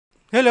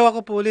Hello,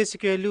 ako po ulit si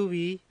Kuya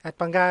Louie at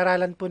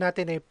pag-aaralan po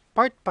natin ay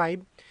Part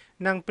 5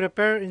 ng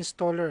Prepare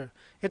Installer.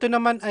 Ito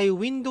naman ay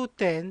Windows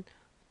 10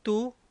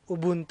 to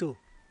Ubuntu.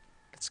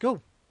 Let's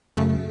go!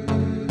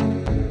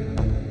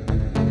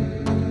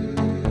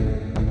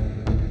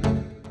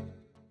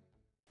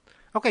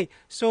 Okay,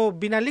 so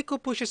binalik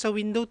ko po siya sa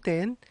Windows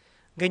 10.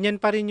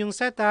 Ganyan pa rin yung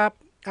setup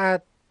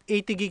at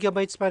 80 GB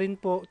pa rin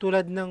po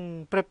tulad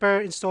ng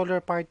Prepare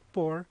Installer Part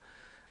 4.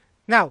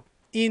 Now,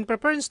 in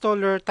Prepare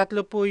Installer,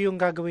 tatlo po yung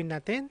gagawin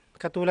natin.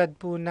 Katulad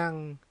po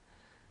ng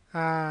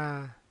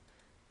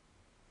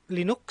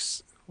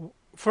Linux.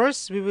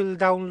 First, we will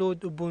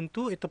download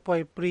Ubuntu. Ito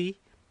po ay free.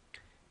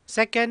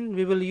 Second,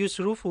 we will use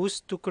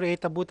RUFUS to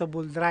create a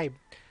bootable drive.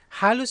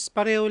 Halos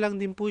pareho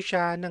lang din po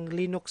siya ng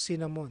Linux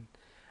Cinnamon.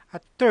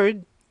 At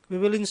third, we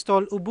will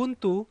install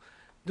Ubuntu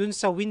dun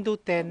sa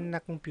Windows 10 na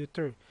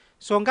computer.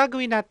 So, ang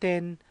gagawin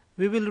natin,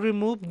 we will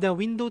remove the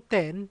Windows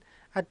 10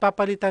 at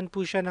papalitan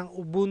po siya ng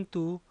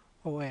Ubuntu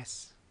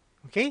OS.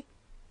 Okay?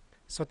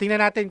 So, tingnan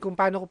natin kung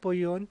paano ko po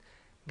yun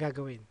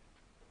gagawin.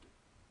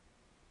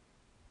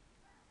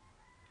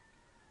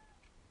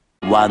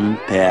 One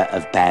pair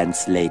of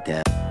pants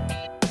later.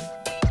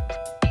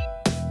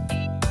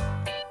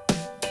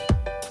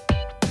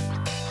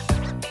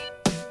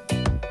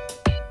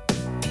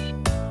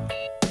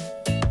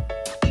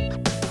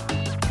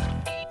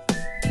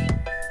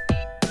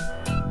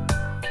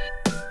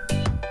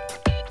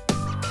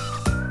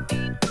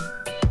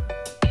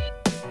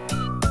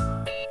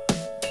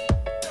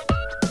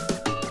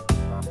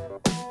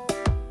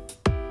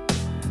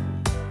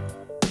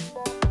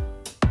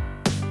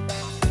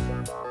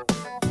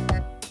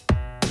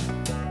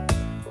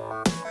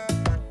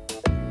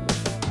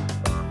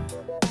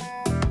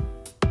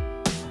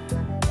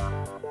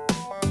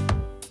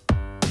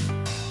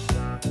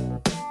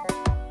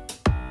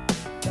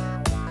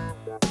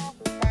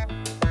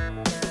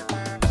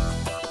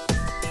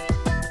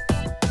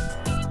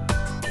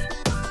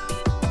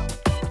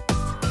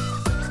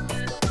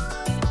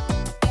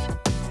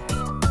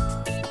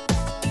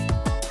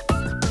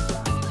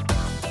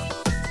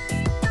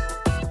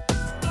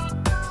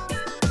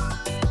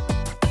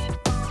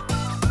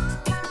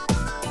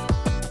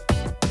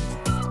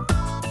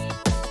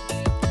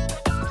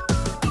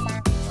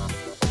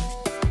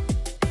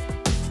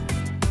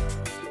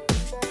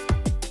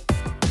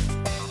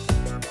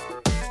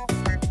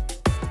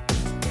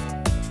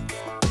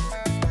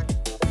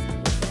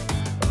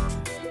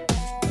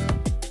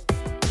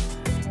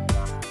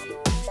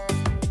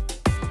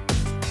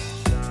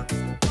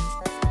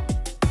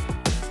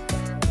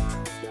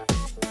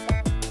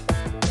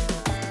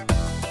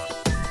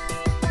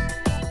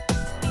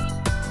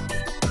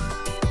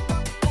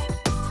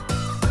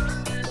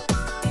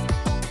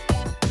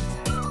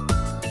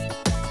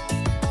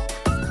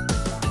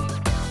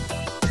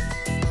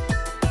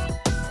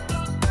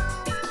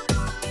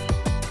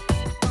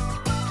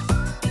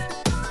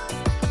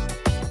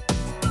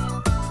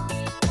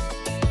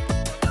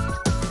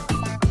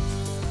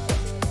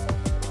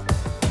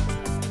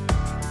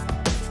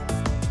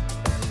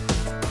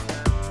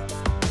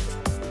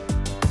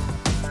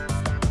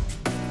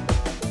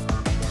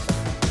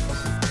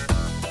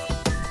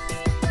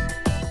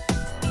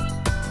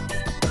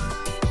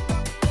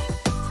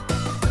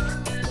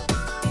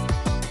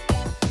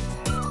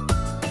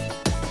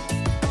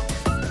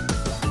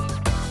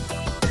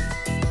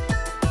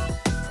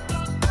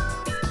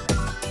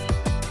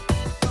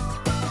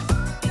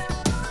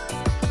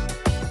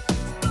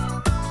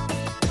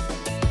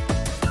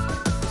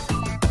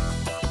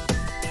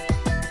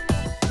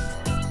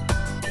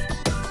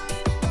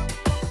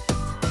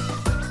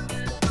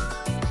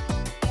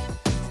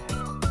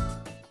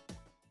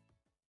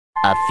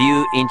 A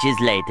few inches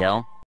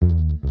later.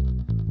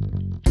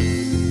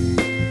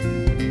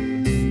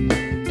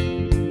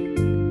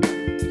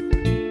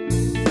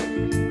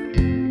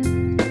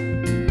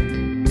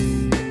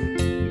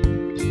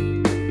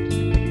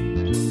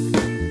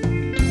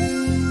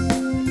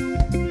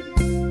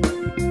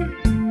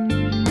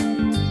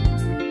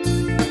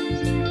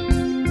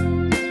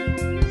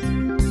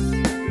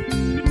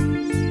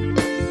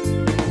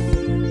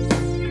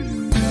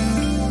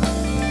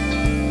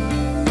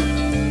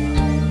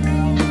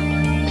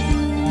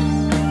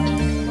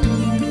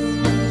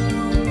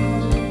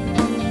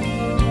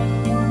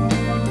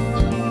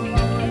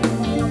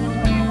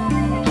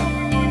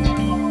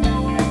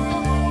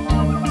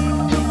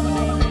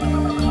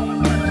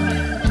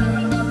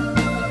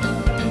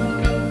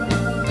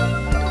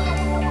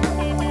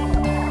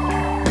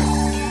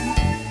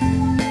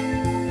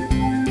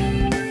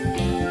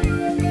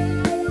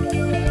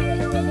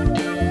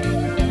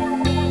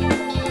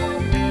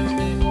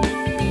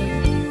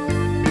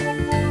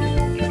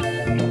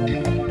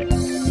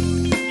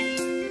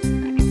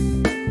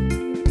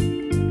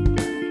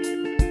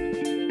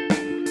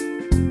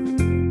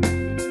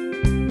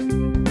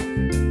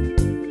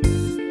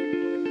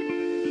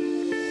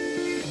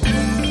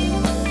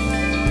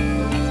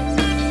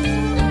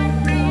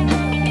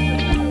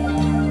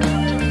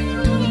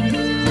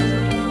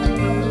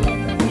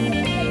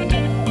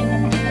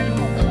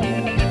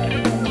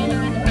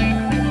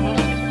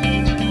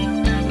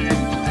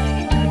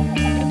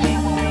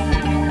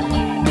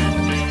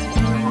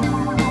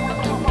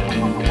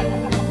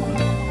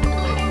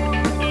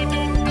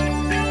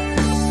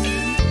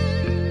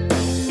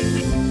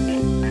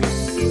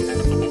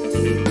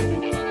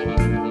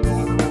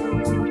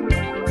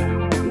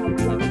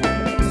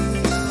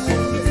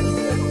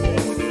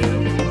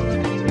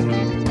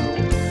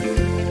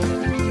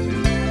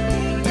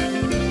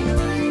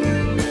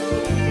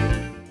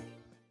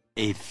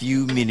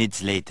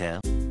 minutes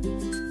later.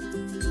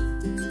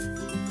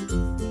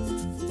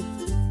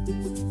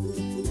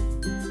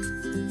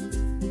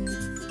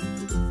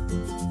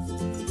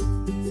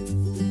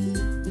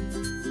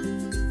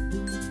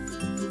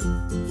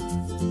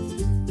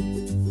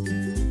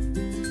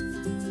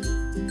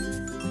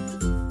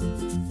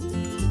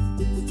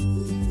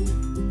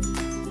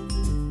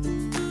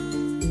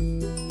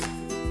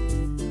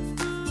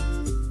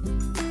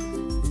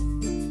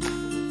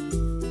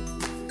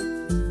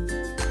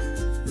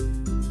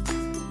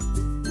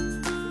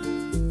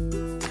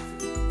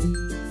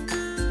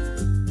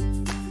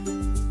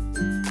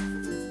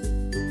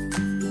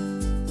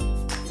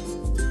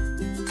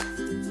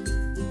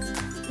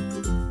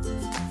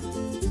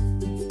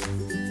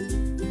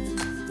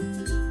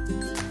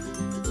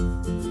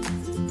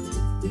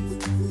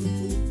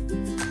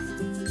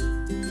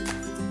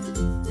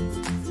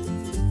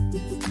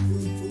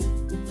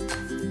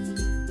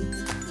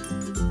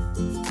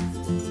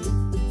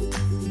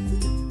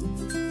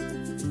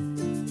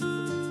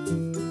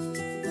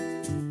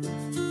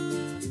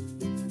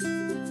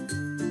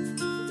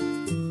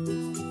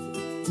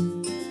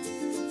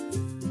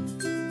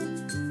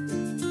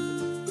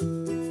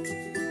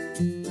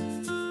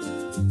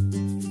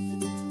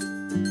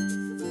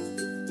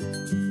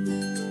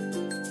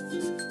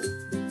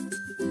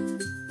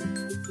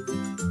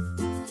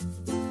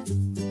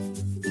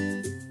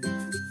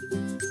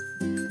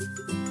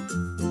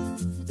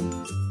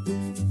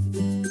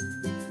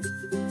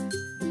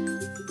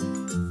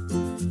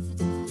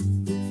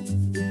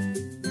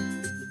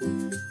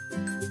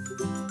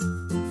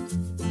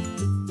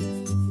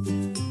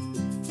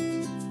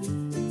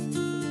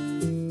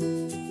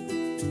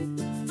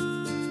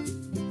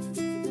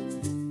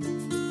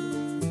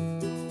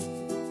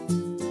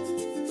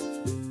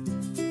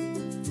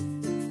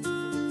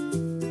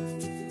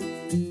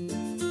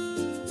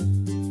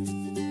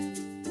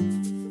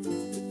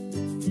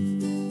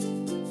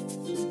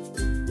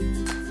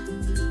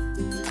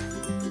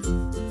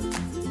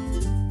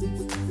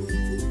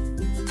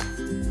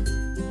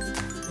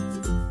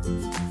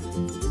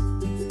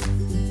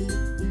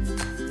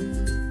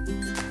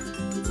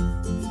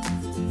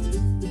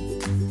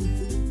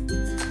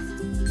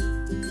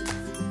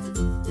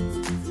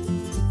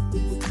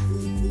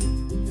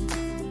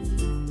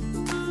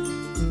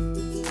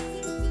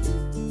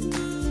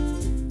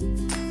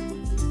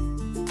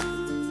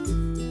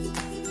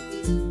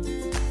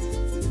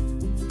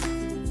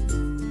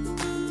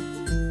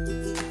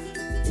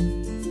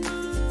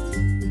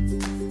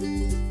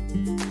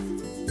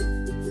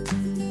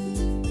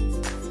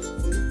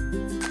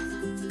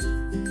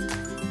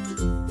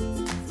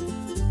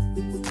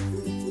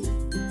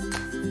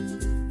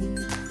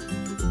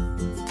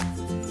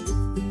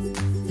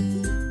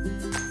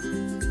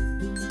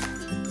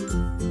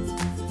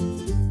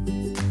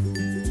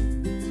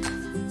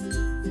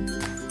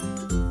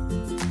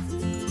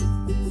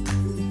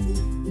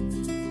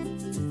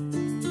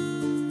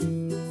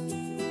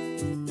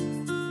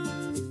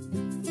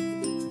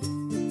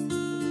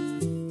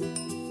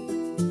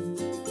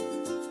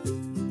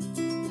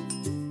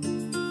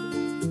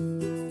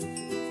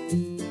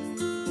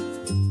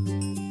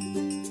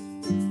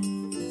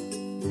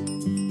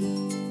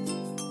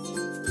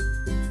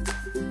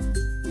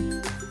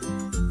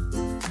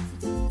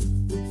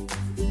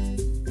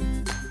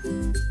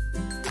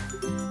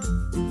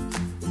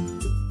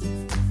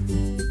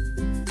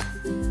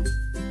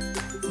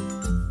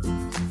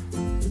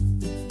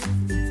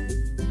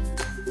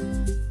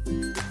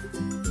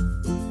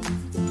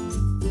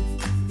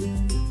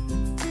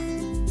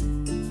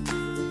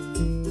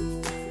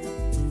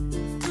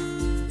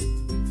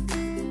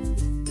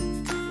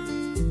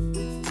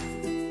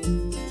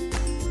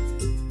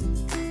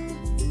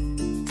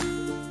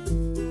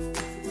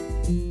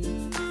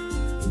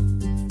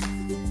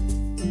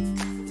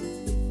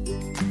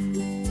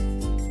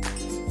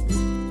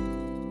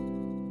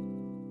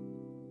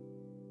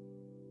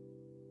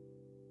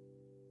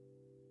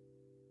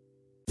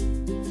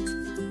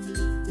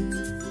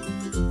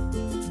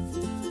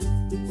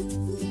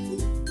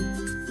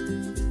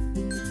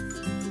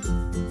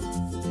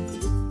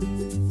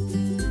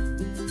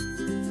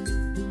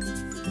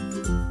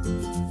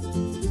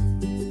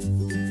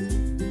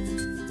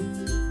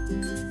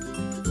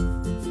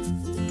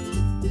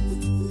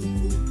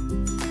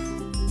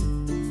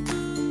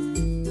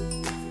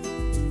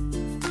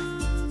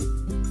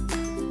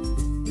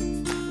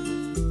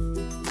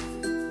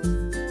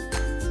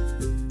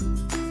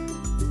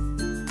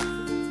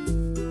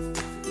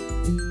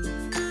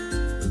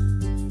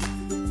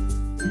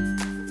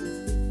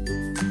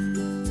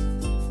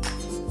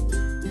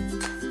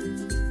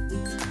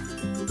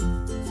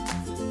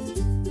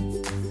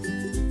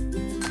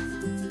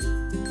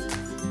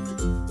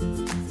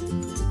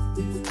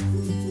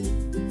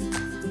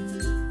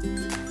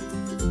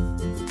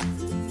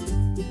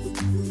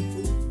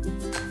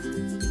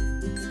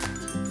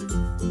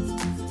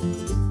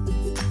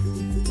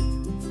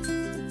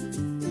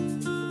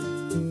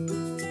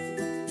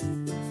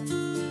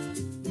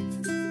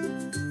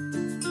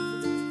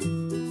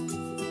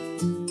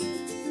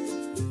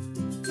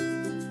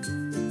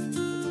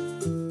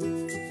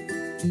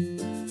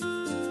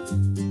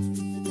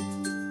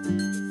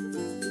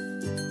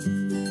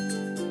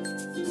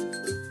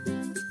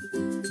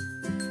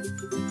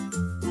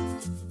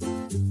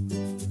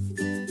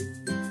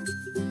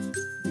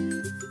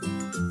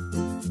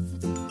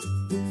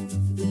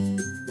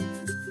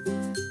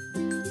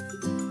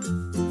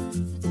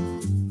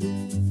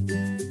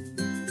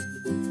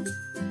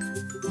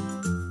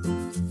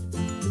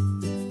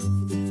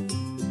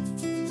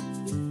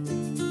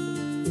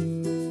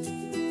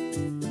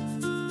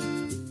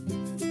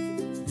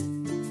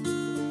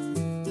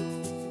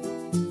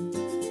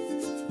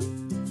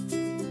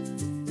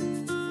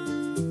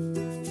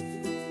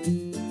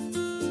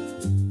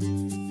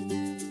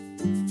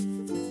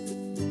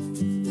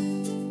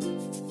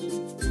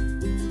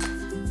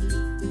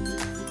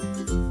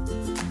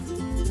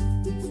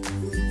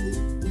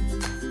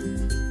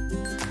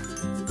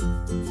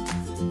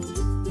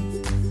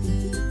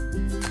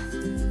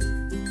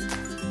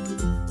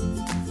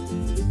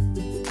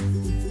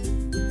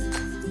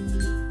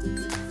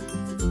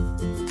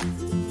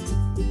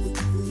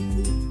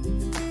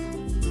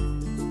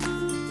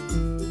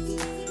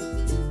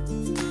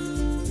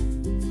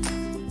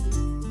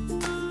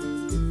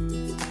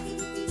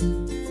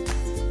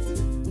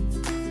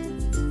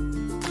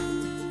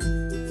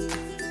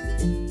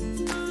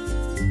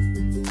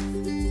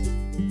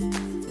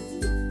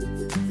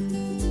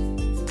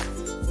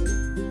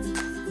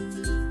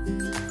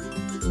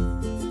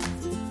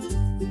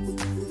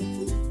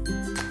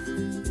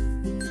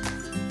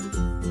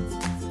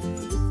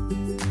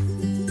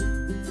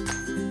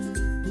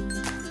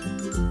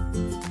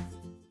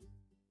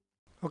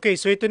 Okay,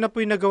 so ito na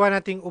po yung nagawa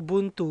nating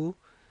Ubuntu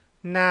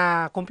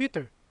na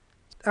computer.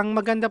 Ang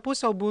maganda po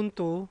sa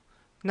Ubuntu,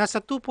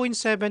 nasa 2.7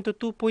 to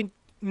 2.9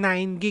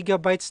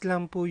 gigabytes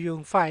lang po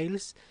yung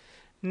files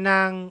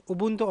ng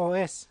Ubuntu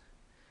OS.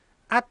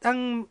 At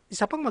ang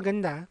isa pang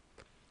maganda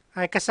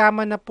ay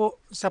kasama na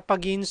po sa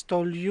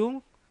pag-install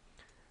yung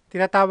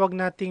tinatawag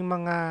nating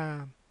mga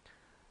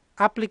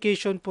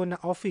application po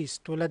na Office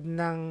tulad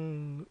ng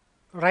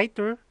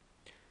Writer,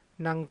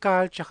 ng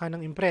Calc, tsaka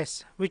ng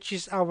Impress, which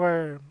is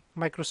our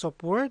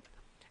Microsoft Word,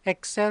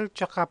 Excel,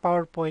 tsaka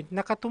PowerPoint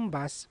na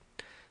katumbas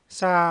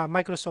sa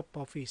Microsoft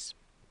Office.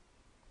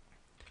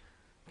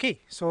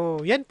 Okay,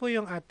 so yan po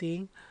yung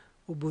ating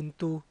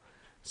Ubuntu.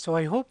 So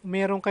I hope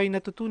meron kayong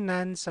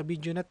natutunan sa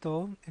video na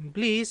to, and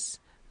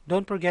please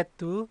don't forget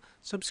to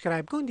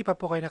subscribe kung hindi pa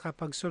po kayo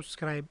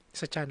nakapag-subscribe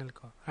sa channel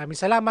ko. Maraming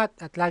salamat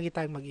at lagi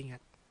tayong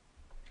mag-ingat.